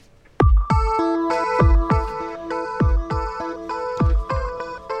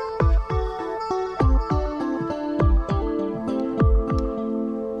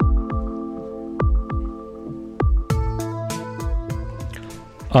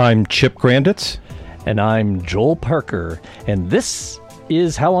I'm Chip Granditz. And I'm Joel Parker. And this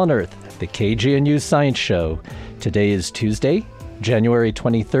is How on Earth, the KGNU Science Show. Today is Tuesday, January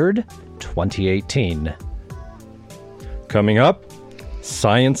 23rd, 2018. Coming up,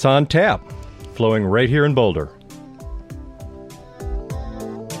 Science on Tap, flowing right here in Boulder.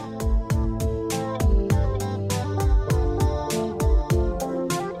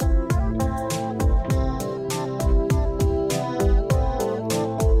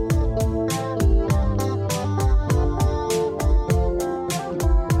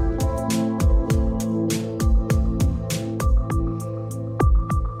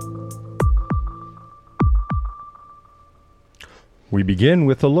 We begin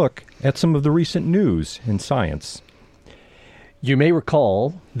with a look at some of the recent news in science. You may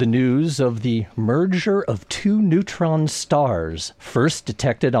recall the news of the merger of two neutron stars, first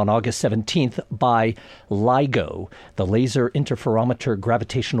detected on August 17th by LIGO, the Laser Interferometer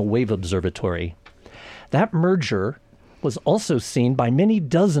Gravitational Wave Observatory. That merger was also seen by many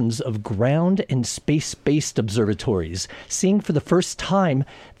dozens of ground and space-based observatories, seeing for the first time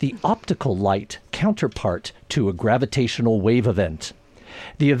the optical light counterpart to a gravitational wave event.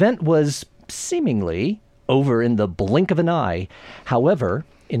 The event was seemingly over in the blink of an eye. However,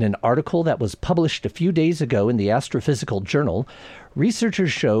 in an article that was published a few days ago in the Astrophysical Journal,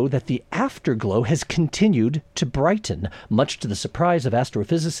 researchers show that the afterglow has continued to brighten, much to the surprise of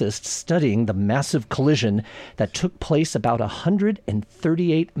astrophysicists studying the massive collision that took place about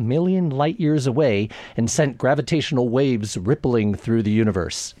 138 million light-years away and sent gravitational waves rippling through the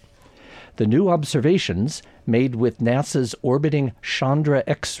universe. The new observations, made with NASA's orbiting Chandra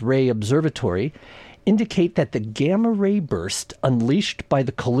X-ray Observatory, indicate that the gamma-ray burst unleashed by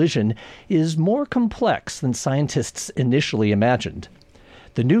the collision is more complex than scientists initially imagined.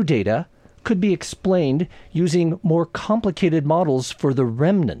 The new data could be explained using more complicated models for the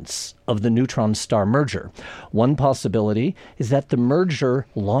remnants of the neutron-star merger. One possibility is that the merger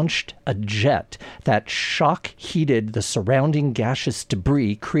launched a jet that shock-heated the surrounding gaseous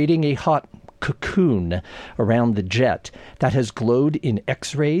debris, creating a hot cocoon around the jet that has glowed in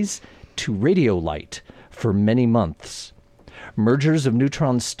X-rays to radio light for many months. Mergers of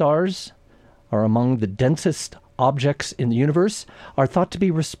neutron stars are among the densest objects in the universe, are thought to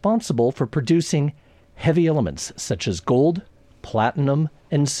be responsible for producing heavy elements such as gold, platinum,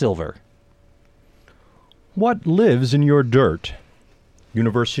 and silver. What lives in your dirt?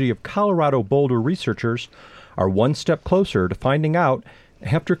 University of Colorado Boulder researchers are one step closer to finding out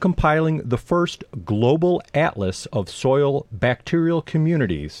after compiling the first global atlas of soil bacterial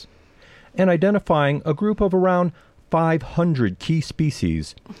communities and identifying a group of around 500 key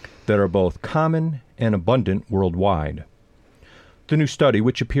species that are both common and abundant worldwide. The new study,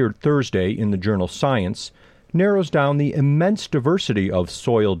 which appeared Thursday in the journal Science, narrows down the immense diversity of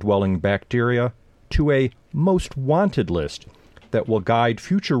soil-dwelling bacteria to a most wanted list that will guide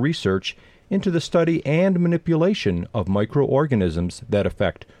future research into the study and manipulation of microorganisms that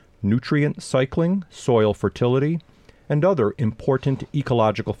affect nutrient cycling, soil fertility, and other important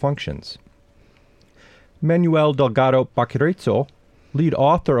ecological functions. Manuel Delgado Baquerizo, lead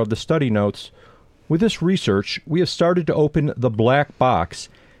author of the study, notes, "With this research, we have started to open the black box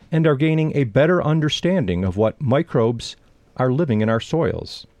and are gaining a better understanding of what microbes are living in our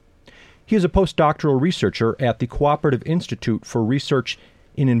soils." He is a postdoctoral researcher at the Cooperative Institute for Research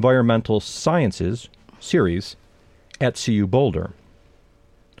in Environmental Sciences, CIRES, at CU Boulder.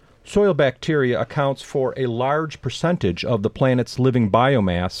 Soil bacteria accounts for a large percentage of the planet's living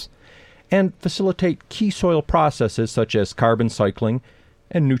biomass and facilitate key soil processes such as carbon cycling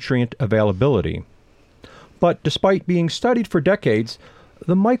and nutrient availability. But despite being studied for decades,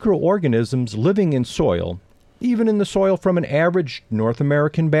 the microorganisms living in soil, even in the soil from an average North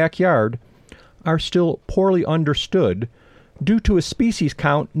American backyard, are still poorly understood due to a species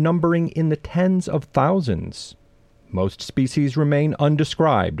count numbering in the tens of thousands. Most species remain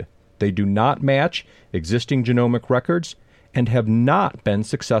undescribed. They do not match existing genomic records and have not been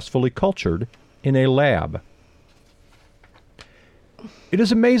successfully cultured in a lab. It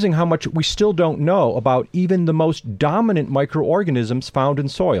is amazing how much we still don't know about even the most dominant microorganisms found in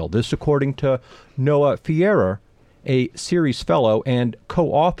soil. This according to Noah Fierrer, a CIRES fellow and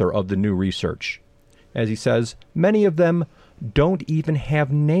co-author of the new research. As he says, many of them don't even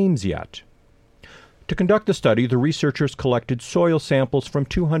have names yet. To conduct the study, the researchers collected soil samples from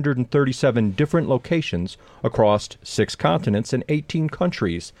 237 different locations across 6 continents and 18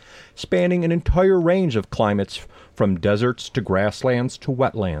 countries, spanning an entire range of climates from deserts to grasslands to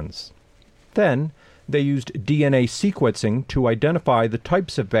wetlands. Then, they used DNA sequencing to identify the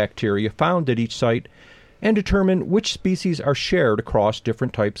types of bacteria found at each site and determine which species are shared across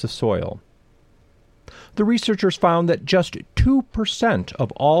different types of soil. The researchers found that just 2%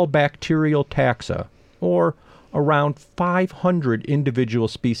 of all bacterial taxa, or around 500 individual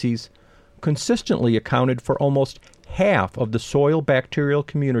species, consistently accounted for almost half of the soil bacterial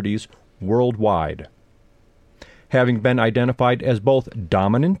communities worldwide. Having been identified as both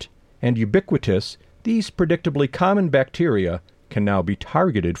dominant and ubiquitous, these predictably common bacteria can now be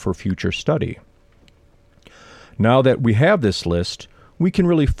targeted for future study. Now that we have this list, we can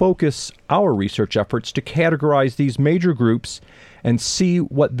really focus our research efforts to categorize these major groups and see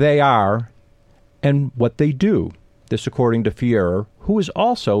what they are and what they do. This according to Fierer, who is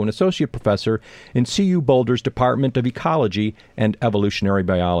also an associate professor in CU Boulder's Department of Ecology and Evolutionary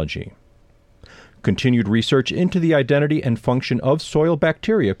Biology. Continued research into the identity and function of soil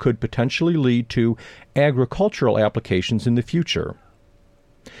bacteria could potentially lead to agricultural applications in the future.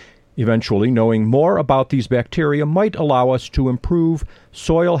 Eventually, knowing more about these bacteria might allow us to improve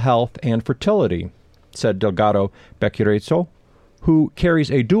soil health and fertility, said Delgado Becquerezzo, who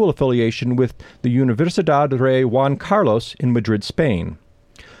carries a dual affiliation with the Universidad Rey Juan Carlos in Madrid, Spain.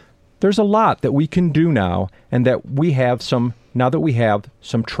 There's a lot that we can do now, and that we have some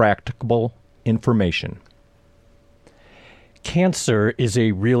tractable information. Cancer is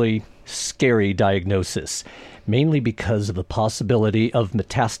a really scary diagnosis, mainly because of the possibility of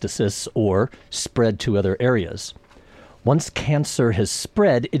metastasis or spread to other areas. Once cancer has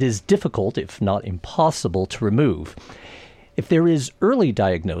spread, it is difficult, if not impossible, to remove. If there is early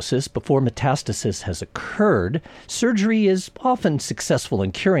diagnosis before metastasis has occurred, surgery is often successful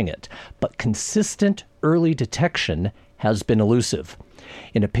in curing it, but consistent early detection has been elusive.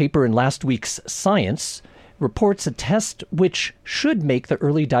 In a paper in last week's Science, reports a test which should make the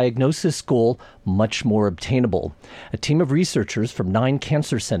early diagnosis goal much more obtainable. A team of researchers from 9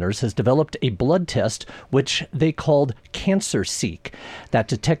 cancer centers has developed a blood test which they called CancerSeek that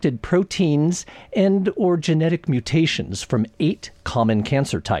detected proteins and or genetic mutations from 8 common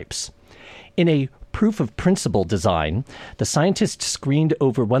cancer types. In a proof of principle design, the scientists screened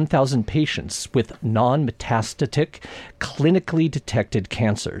over 1,000 patients with non-metastatic, clinically detected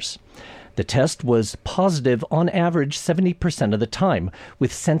cancers. The test was positive on average 70% of the time,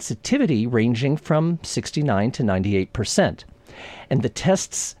 with sensitivity ranging from 69 to 98%. And the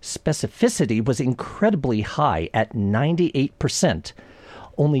test's specificity was incredibly high at 98%.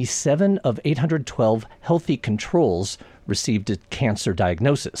 Only 7 of 812 healthy controls received a cancer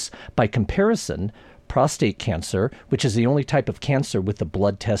diagnosis. By comparison, prostate cancer, which is the only type of cancer with the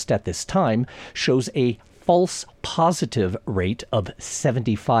blood test at this time, shows a false positive rate of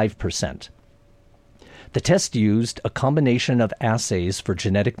 75%. The test used a combination of assays for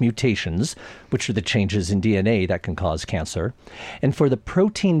genetic mutations, which are the changes in DNA that can cause cancer, and for the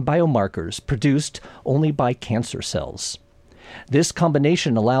protein biomarkers produced only by cancer cells. This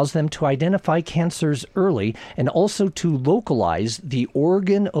combination allows them to identify cancers early and also to localize the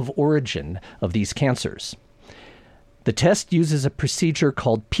organ of origin of these cancers. The test uses a procedure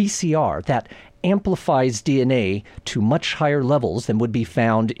called PCR that amplifies DNA to much higher levels than would be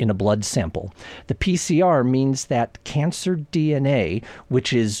found in a blood sample. The PCR means that cancer DNA,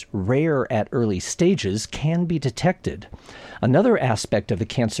 which is rare at early stages, can be detected. Another aspect of the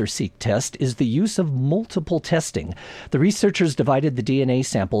CancerSeek test is the use of multiple testing. The researchers divided the DNA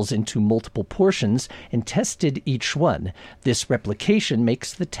samples into multiple portions and tested each one. This replication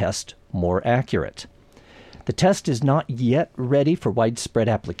makes the test more accurate. The test is not yet ready for widespread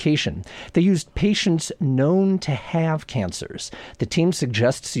application. They used patients known to have cancers. The team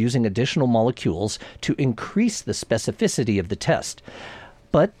suggests using additional molecules to increase the specificity of the test.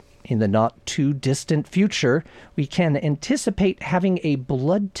 But in the not-too-distant future, we can anticipate having a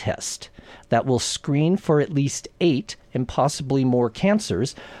blood test that will screen for at least 8 and possibly more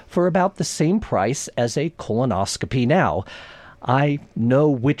cancers for about the same price as a colonoscopy now. I know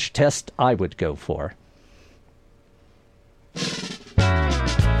which test I would go for.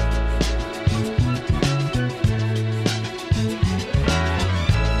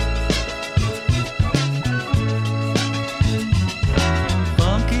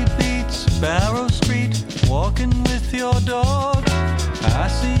 Funky beats, Barrow Street, walking with your dog. I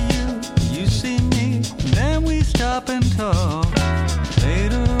see you, you see me, then we stop and talk.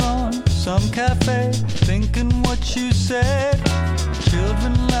 Later on, some cafe, thinking what you said.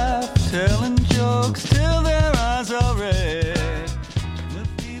 Children laugh, telling jokes, till their eyes are red.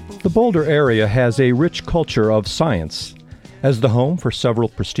 The Boulder area has a rich culture of science. As the home for several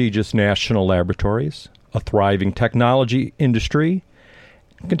prestigious national laboratories, a thriving technology industry,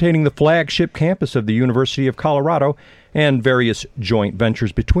 containing the flagship campus of the University of Colorado and various joint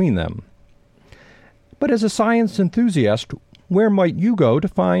ventures between them. But as a science enthusiast, where might you go to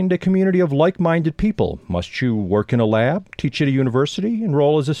find a community of like-minded people? Must you work in a lab, teach at a university,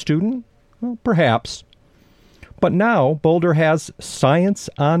 enroll as a student? Well, perhaps. But now Boulder has Science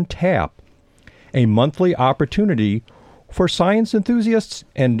on Tap, a monthly opportunity for science enthusiasts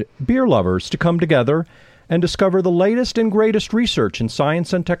and beer lovers to come together and discover the latest and greatest research in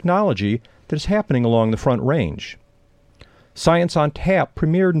science and technology that is happening along the Front Range. Science on Tap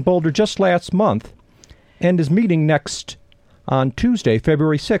premiered in Boulder just last month and is meeting next on Tuesday,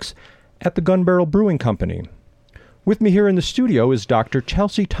 February 6th, at the Gun Barrel Brewing Company. With me here in the studio is Dr.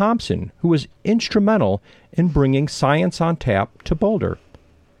 Chelsea Thompson, who was instrumental in bringing Science on Tap to Boulder.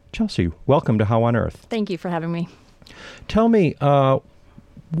 Chelsea, welcome to How on Earth. Thank you for having me. Tell me,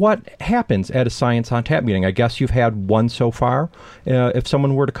 what happens at a Science on Tap meeting? I guess you've had one so far. If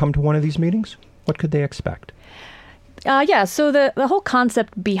someone were to come to one of these meetings, what could they expect? So the whole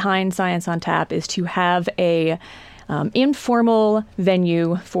concept behind Science on Tap is to have a informal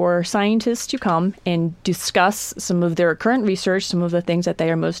venue for scientists to come and discuss some of their current research, some of the things that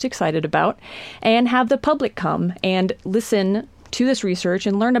they are most excited about, and have the public come and listen to this research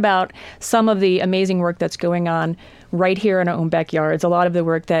and learn about some of the amazing work that's going on right here in our own backyards, a lot of the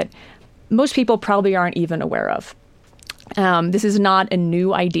work that most people probably aren't even aware of. This is not a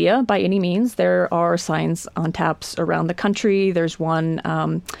new idea by any means. There are Science on Taps around the country. There's one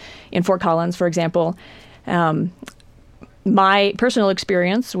in Fort Collins, for example. My personal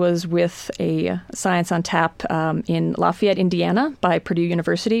experience was with a Science on Tap in Lafayette, Indiana, by Purdue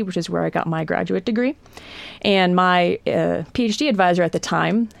University, which is where I got my graduate degree. And my PhD advisor at the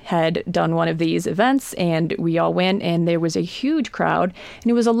time had done one of these events, and we all went, and there was a huge crowd,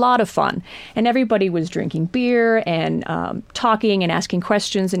 and it was a lot of fun. And everybody was drinking beer and talking and asking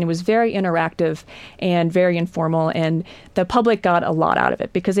questions, and it was very interactive and very informal, and the public got a lot out of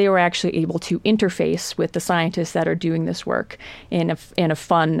it because they were actually able to interface with the scientists that are doing this work in a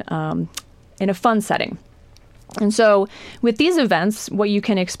fun setting. And so with these events, what you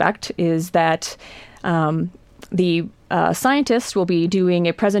can expect is that the scientists will be doing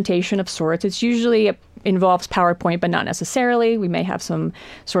a presentation of sorts. It's usually involves PowerPoint, but not necessarily. We may have some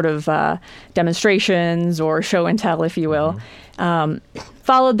sort of demonstrations or show and tell, if you will.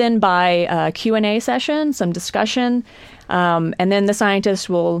 Followed then by a Q&A session, some discussion. And then the scientists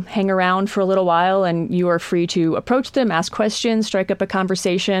will hang around for a little while, and you are free to approach them, ask questions, strike up a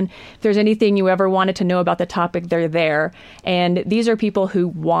conversation. If there's anything you ever wanted to know about the topic, they're there. And these are people who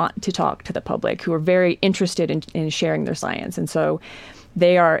want to talk to the public, who are very interested in sharing their science. And so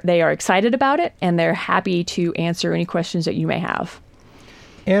they are excited about it, and they're happy to answer any questions that you may have.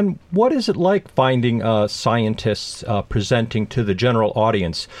 And what is it like finding scientists presenting to the general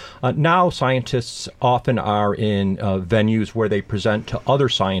audience? Now scientists often are in venues where they present to other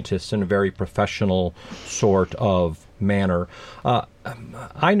scientists in a very professional sort of manner.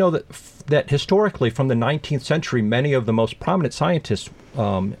 I know that historically, from the 19th century, many of the most prominent scientists,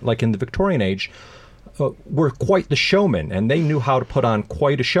 like in the Victorian age, were quite the showmen, and they knew how to put on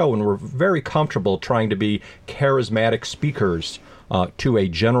quite a show and were very comfortable trying to be charismatic speakers to a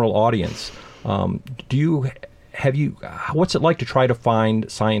general audience. What's it like to try to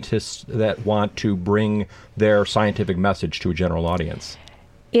find scientists that want to bring their scientific message to a general audience?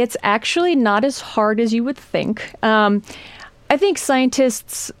 It's actually not as hard as you would think. I think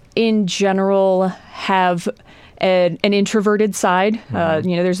scientists in general have an introverted side.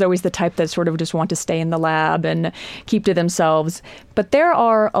 There's always the type that sort of just want to stay in the lab and keep to themselves. But there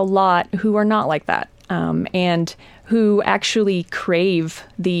are a lot who are not like that. And who actually crave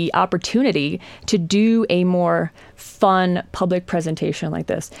the opportunity to do a more fun public presentation like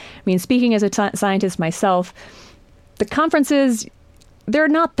this. I mean, speaking as a scientist myself, the conferences, they're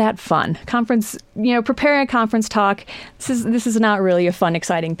not that fun. Preparing a conference talk, this is not really a fun,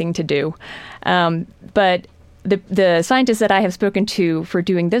 exciting thing to do. But the scientists that I have spoken to for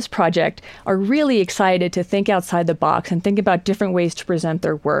doing this project are really excited to think outside the box and think about different ways to present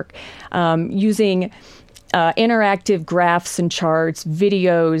their work, using interactive graphs and charts,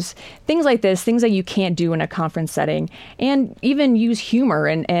 videos, things like this, things that you can't do in a conference setting, and even use humor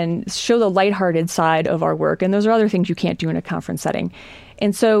and show the lighthearted side of our work. And those are other things you can't do in a conference setting.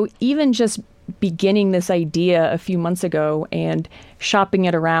 And so even just beginning this idea a few months ago and shopping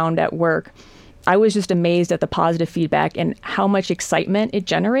it around at work, I was just amazed at the positive feedback and how much excitement it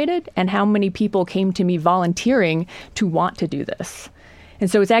generated and how many people came to me volunteering to want to do this. And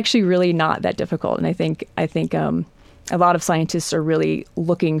so it's actually really not that difficult. And I think a lot of scientists are really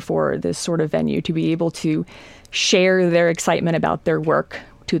looking for this sort of venue to be able to share their excitement about their work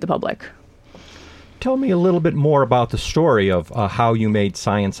to the public. Tell me a little bit more about the story of how you made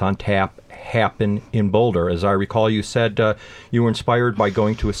Science on Tap happen in Boulder. As I recall, you said you were inspired by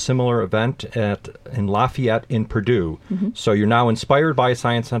going to a similar event in Lafayette in Purdue. So you're now inspired by a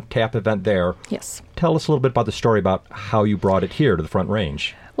Science on Tap event there. Yes. Tell us a little bit about the story about how you brought it here to the Front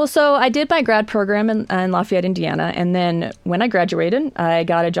Range. Well, so I did my grad program in Lafayette, Indiana, and then when I graduated, I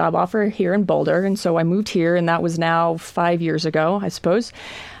got a job offer here in Boulder, and so I moved here, and that was now 5 years ago, I suppose.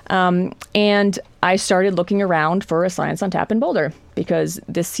 And I started looking around for a Science on Tap in Boulder because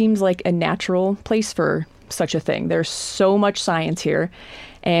this seems like a natural place for such a thing. There's so much science here,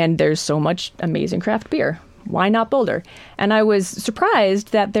 and there's so much amazing craft beer. Why not Boulder? And I was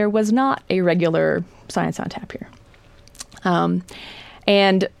surprised that there was not a regular Science on Tap here.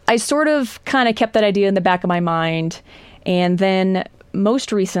 And I sort of kind of kept that idea in the back of my mind. And then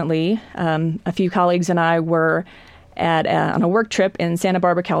most recently, a few colleagues and I were on a work trip in Santa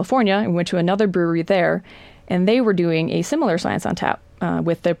Barbara, California, and went to another brewery there. And they were doing a similar Science on Tap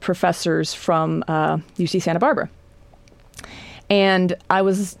with the professors from UC Santa Barbara. And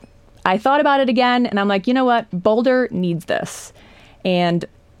I thought about it again, and I'm like, you know what? Boulder needs this. And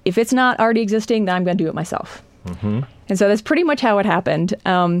if it's not already existing, then I'm going to do it myself. And so that's pretty much how it happened.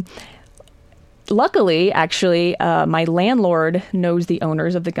 Luckily, actually, my landlord knows the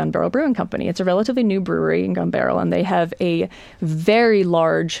owners of the Gun Barrel Brewing Company. It's a relatively new brewery in Gun Barrel, and they have a very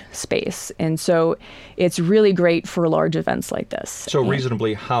large space. And so it's really great for large events like this. So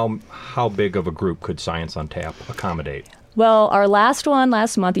reasonably, how big of a group could Science on Tap accommodate? Well, our last one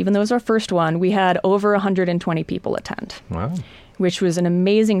last month, even though it was our first one, we had over 120 people attend. Wow. Which was an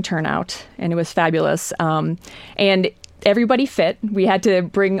amazing turnout, and it was fabulous. And everybody fit. We had to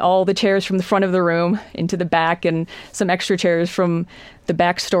bring all the chairs from the front of the room into the back and some extra chairs from the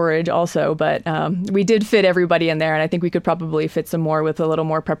back storage also. But we did fit everybody in there, and I think we could probably fit some more with a little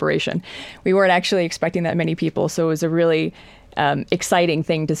more preparation. We weren't actually expecting that many people, so it was a really exciting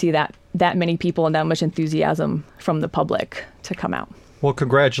thing to see that many people and that much enthusiasm from the public to come out. Well,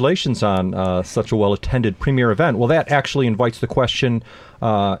 congratulations on such a well-attended premier event. Well, that actually invites the question,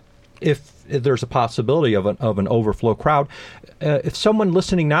 if there's a possibility of an overflow crowd. If someone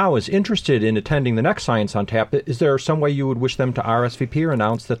listening now is interested in attending the next Science on Tap, is there some way you would wish them to RSVP or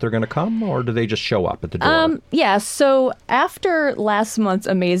announce that they're going to come, or do they just show up at the door? Yeah, so after last month's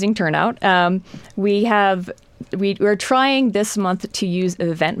amazing turnout, we're trying this month to use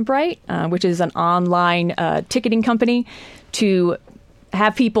Eventbrite, which is an online ticketing company, to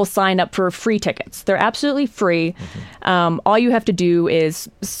have people sign up for free tickets. They're absolutely free. All you have to do is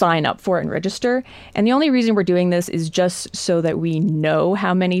sign up for it and register. And the only reason we're doing this is just so that we know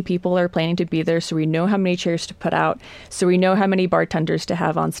how many people are planning to be there, so we know how many chairs to put out, so we know how many bartenders to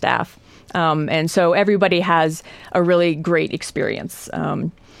have on staff. And so everybody has a really great experience.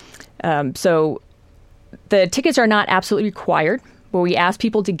 So the tickets are not absolutely required, but we ask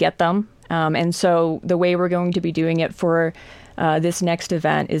people to get them. And so the way we're going to be doing it for this next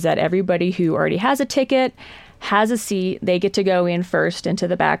event is that everybody who already has a ticket, has a seat, they get to go in first into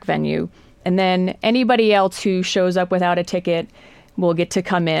the back venue. And then anybody else who shows up without a ticket will get to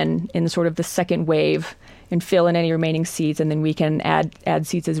come in sort of the second wave and fill in any remaining seats, and then we can add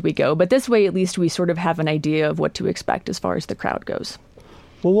seats as we go. But this way, at least we sort of have an idea of what to expect as far as the crowd goes.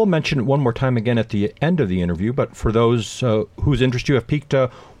 Well, we'll mention it one more time again at the end of the interview, but for those whose interest you have piqued,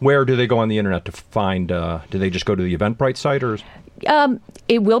 where do they go on the internet to find, do they just go to the Eventbrite site? Or?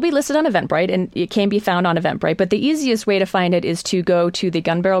 It will be listed on Eventbrite, and it can be found on Eventbrite, but the easiest way to find it is to go to the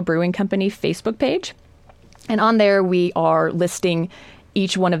Gun Barrel Brewing Company Facebook page, and on there we are listing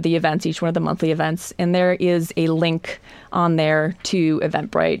each one of the events, each one of the monthly events, and there is a link on there to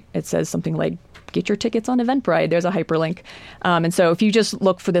Eventbrite. It says something like, get your tickets on Eventbrite. There's a hyperlink. And so if you just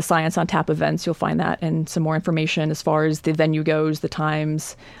look for the Science on Tap events, you'll find that and some more information as far as the venue goes, the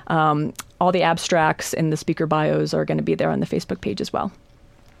times, all the abstracts and the speaker bios are going to be there on the Facebook page as well.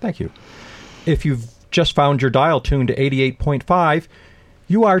 Thank you. If you've just found your dial tuned to 88.5,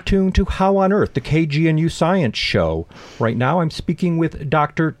 you are tuned to How on Earth, the KGNU Science Show. Right now I'm speaking with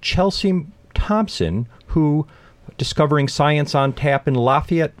Dr. Chelsea Thompson, who, discovering Science on Tap in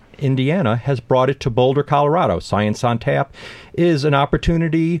Lafayette, Indiana, has brought it to Boulder, Colorado. Science on Tap is an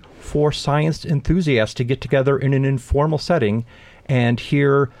opportunity for science enthusiasts to get together in an informal setting and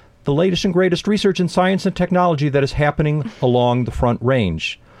hear the latest and greatest research in science and technology that is happening along the Front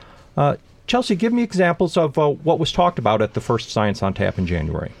Range. Chelsea, give me examples of what was talked about at the first Science on Tap in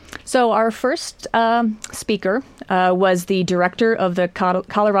January. So our first speaker was the director of the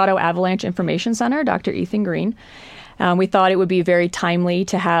Colorado Avalanche Information Center, Dr. Ethan Green. We thought it would be very timely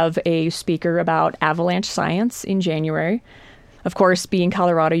to have a speaker about avalanche science in January. Of course, being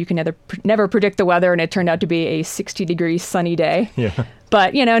Colorado, you can never predict the weather, and it turned out to be a 60-degree sunny day. Yeah.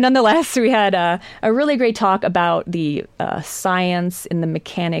 But, nonetheless, we had a really great talk about the science and the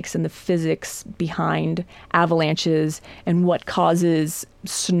mechanics and the physics behind avalanches and what causes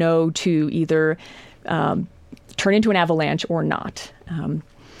snow to either turn into an avalanche or not.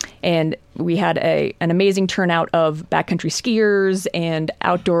 And we had an amazing turnout of backcountry skiers and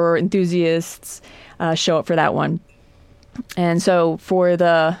outdoor enthusiasts show up for that one. And so for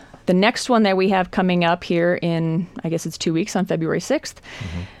the next one that we have coming up here in, I guess it's 2 weeks, on February 6th,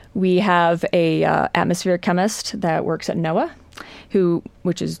 we have a atmospheric chemist that works at NOAA,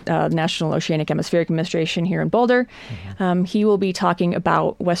 which is National Oceanic Atmospheric Administration here in Boulder. He will be talking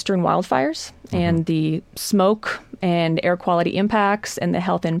about Western wildfires and the smoke and air quality impacts and the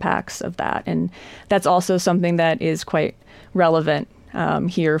health impacts of that. And that's also something that is quite relevant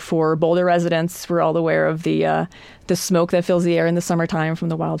here for Boulder residents. We're all aware of the smoke that fills the air in the summertime from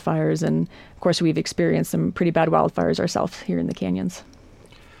the wildfires. And of course, we've experienced some pretty bad wildfires ourselves here in the canyons.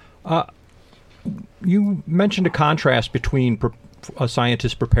 You mentioned a contrast between a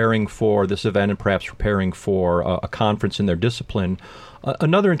scientist preparing for this event and perhaps preparing for a conference in their discipline.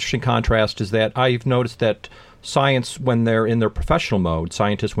 Another interesting contrast is that I've noticed that scientists, when they're in their professional mode,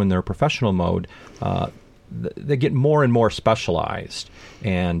 they get more and more specialized.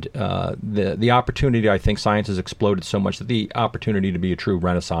 And the opportunity, I think science has exploded so much that the opportunity to be a true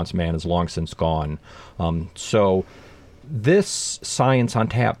Renaissance man is long since gone. So this Science on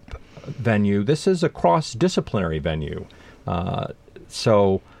Tap venue, this is a cross-disciplinary venue.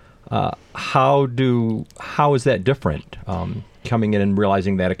 So how is that different? Coming in and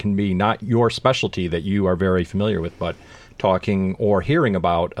realizing that it can be not your specialty that you are very familiar with, but talking or hearing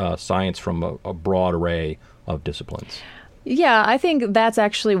about science from a broad array of disciplines. Yeah, I think that's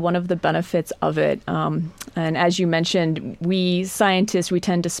actually one of the benefits of it. And as you mentioned, we scientists, we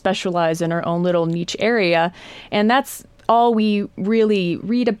tend to specialize in our own little niche area, and that's all we really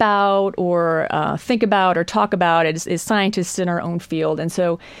read about or think about or talk about is scientists in our own field. And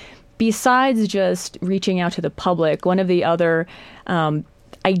so besides just reaching out to the public, one of the other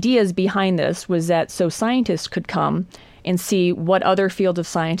ideas behind this was that so scientists could come and see what other fields of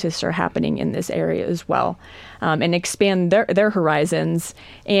scientists are happening in this area as well, and expand their horizons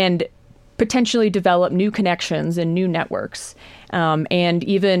and potentially develop new connections and new networks, and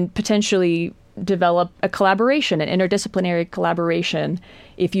even potentially develop a collaboration, an interdisciplinary collaboration,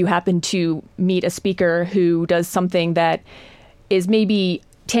 if you happen to meet a speaker who does something that is maybe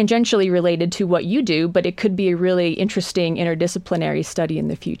tangentially related to what you do, but it could be a really interesting interdisciplinary study in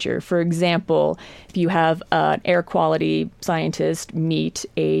the future. For example, if you have an air quality scientist meet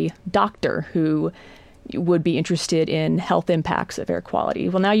a doctor who would be interested in health impacts of air quality.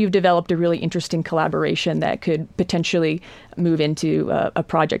 Well, now you've developed a really interesting collaboration that could potentially move into a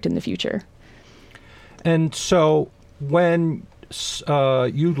project in the future. And so when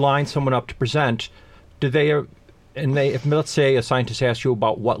you line someone up to present, if let's say a scientist asks you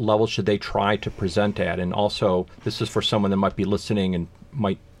about what level should they try to present at, and also this is for someone that might be listening and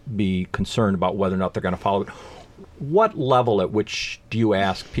might be concerned about whether or not they're going to follow it, what level at which do you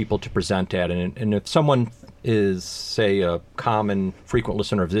ask people to present at? And if someone is, say, a common, frequent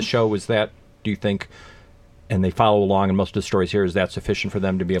listener of this show, do you think, and they follow along, and most of the stories here, is that sufficient for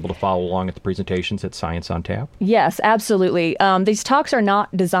them to be able to follow along at the presentations at Science on Tap? Yes, absolutely. These talks are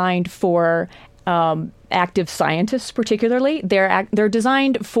not designed for active scientists particularly. They're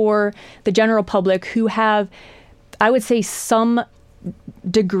designed for the general public who have, I would say, some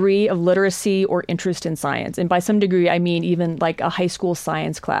degree of literacy or interest in science. And by some degree, I mean even like a high school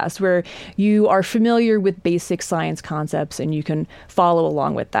science class where you are familiar with basic science concepts and you can follow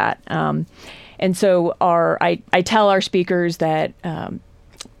along with that. And so I tell our speakers that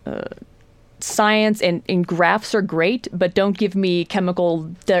science and graphs are great, but don't give me chemical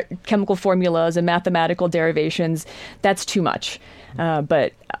formulas and mathematical derivations. That's too much.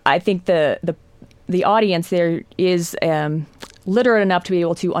 But I think the audience there is literate enough to be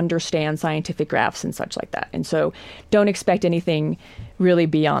able to understand scientific graphs and such like that. And so don't expect anything really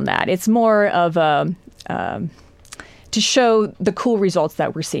beyond that. It's more of to show the cool results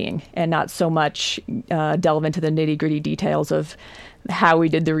that we're seeing and not so much delve into the nitty-gritty details of how we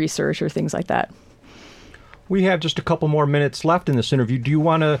did the research or things like that. We have just a couple more minutes left in this interview. Do you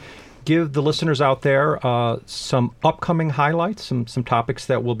want to give the listeners out there some upcoming highlights, some topics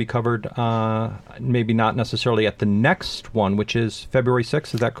that will be covered, maybe not necessarily at the next one, which is February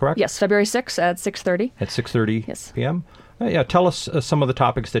 6th, is that correct? Yes, February 6th at 6:30. At 6:30 yes. p.m.? Yeah, tell us some of the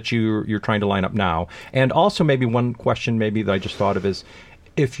topics that you're trying to line up now. And also maybe one question maybe that I just thought of is,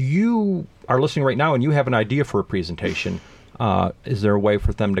 if you are listening right now and you have an idea for a presentation, is there a way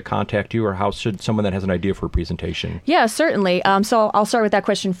for them to contact you, or how should someone that has an idea for a presentation? Yeah, certainly. So I'll start with that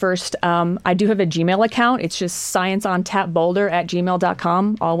question first. I do have a Gmail account. It's just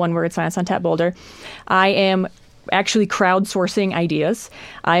scienceontapboulder@gmail.com, all one word, scienceontapboulder. I am actually crowdsourcing ideas.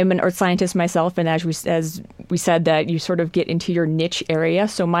 I'm an earth scientist myself, and as we said, that you sort of get into your niche area.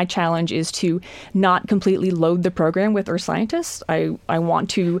 So my challenge is to not completely load the program with earth scientists. I want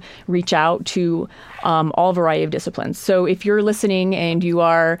to reach out to all variety of disciplines. So if you're listening and you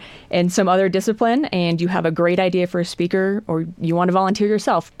are in some other discipline and you have a great idea for a speaker, or you want to volunteer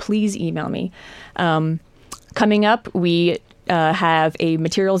yourself, please email me. Coming up, we have a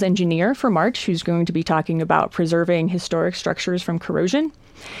materials engineer for March who's going to be talking about preserving historic structures from corrosion.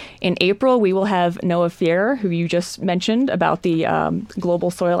 In April, we will have Noah Fier, who you just mentioned about the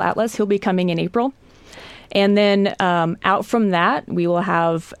Global Soil Atlas. He'll be coming in April. And then out from that, we will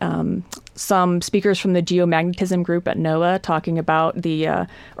have some speakers from the geomagnetism group at NOAA talking about the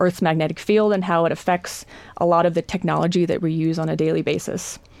Earth's magnetic field and how it affects a lot of the technology that we use on a daily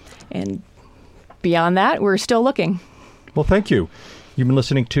basis. And beyond that, we're still looking. Well, thank you. You've been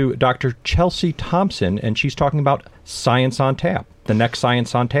listening to Dr. Chelsea Thompson, and she's talking about Science on Tap. The next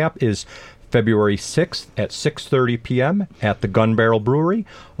Science on Tap is February 6th at 6:30 p.m. at the Gun Barrel Brewery.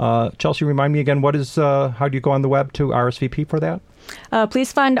 Chelsea, remind me again, how do you go on the web to RSVP for that?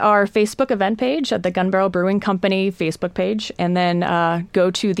 Please find our Facebook event page at the Gun Barrel Brewing Company Facebook page, and then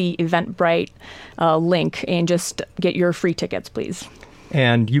go to the Eventbrite link and just get your free tickets, please.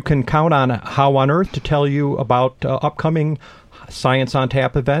 And you can count on How on Earth to tell you about upcoming Science on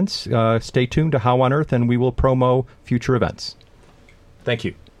Tap events. Stay tuned to How on Earth, and we will promo future events. Thank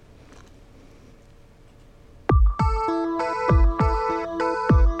you.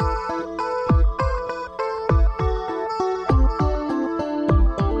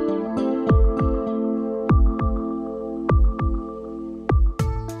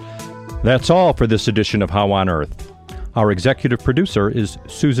 That's all for this edition of How on Earth. Our executive producer is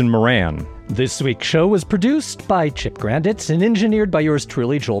Susan Moran. This week's show was produced by Chip Granditz and engineered by yours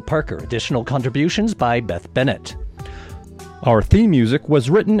truly, Joel Parker. Additional contributions by Beth Bennett. Our theme music was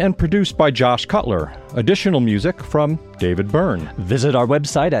written and produced by Josh Cutler. Additional music from David Byrne. Visit our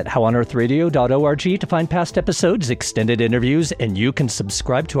website at howonearthradio.org to find past episodes, extended interviews, and you can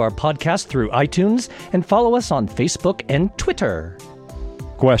subscribe to our podcast through iTunes and follow us on Facebook and Twitter.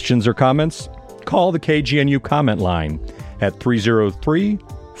 Questions or comments? Call the KGNU comment line at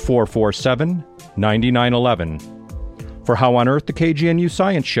 303-447-9911. For How on Earth, the KGNU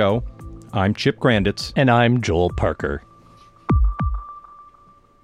Science Show, I'm Chip Granditz. And I'm Joel Parker.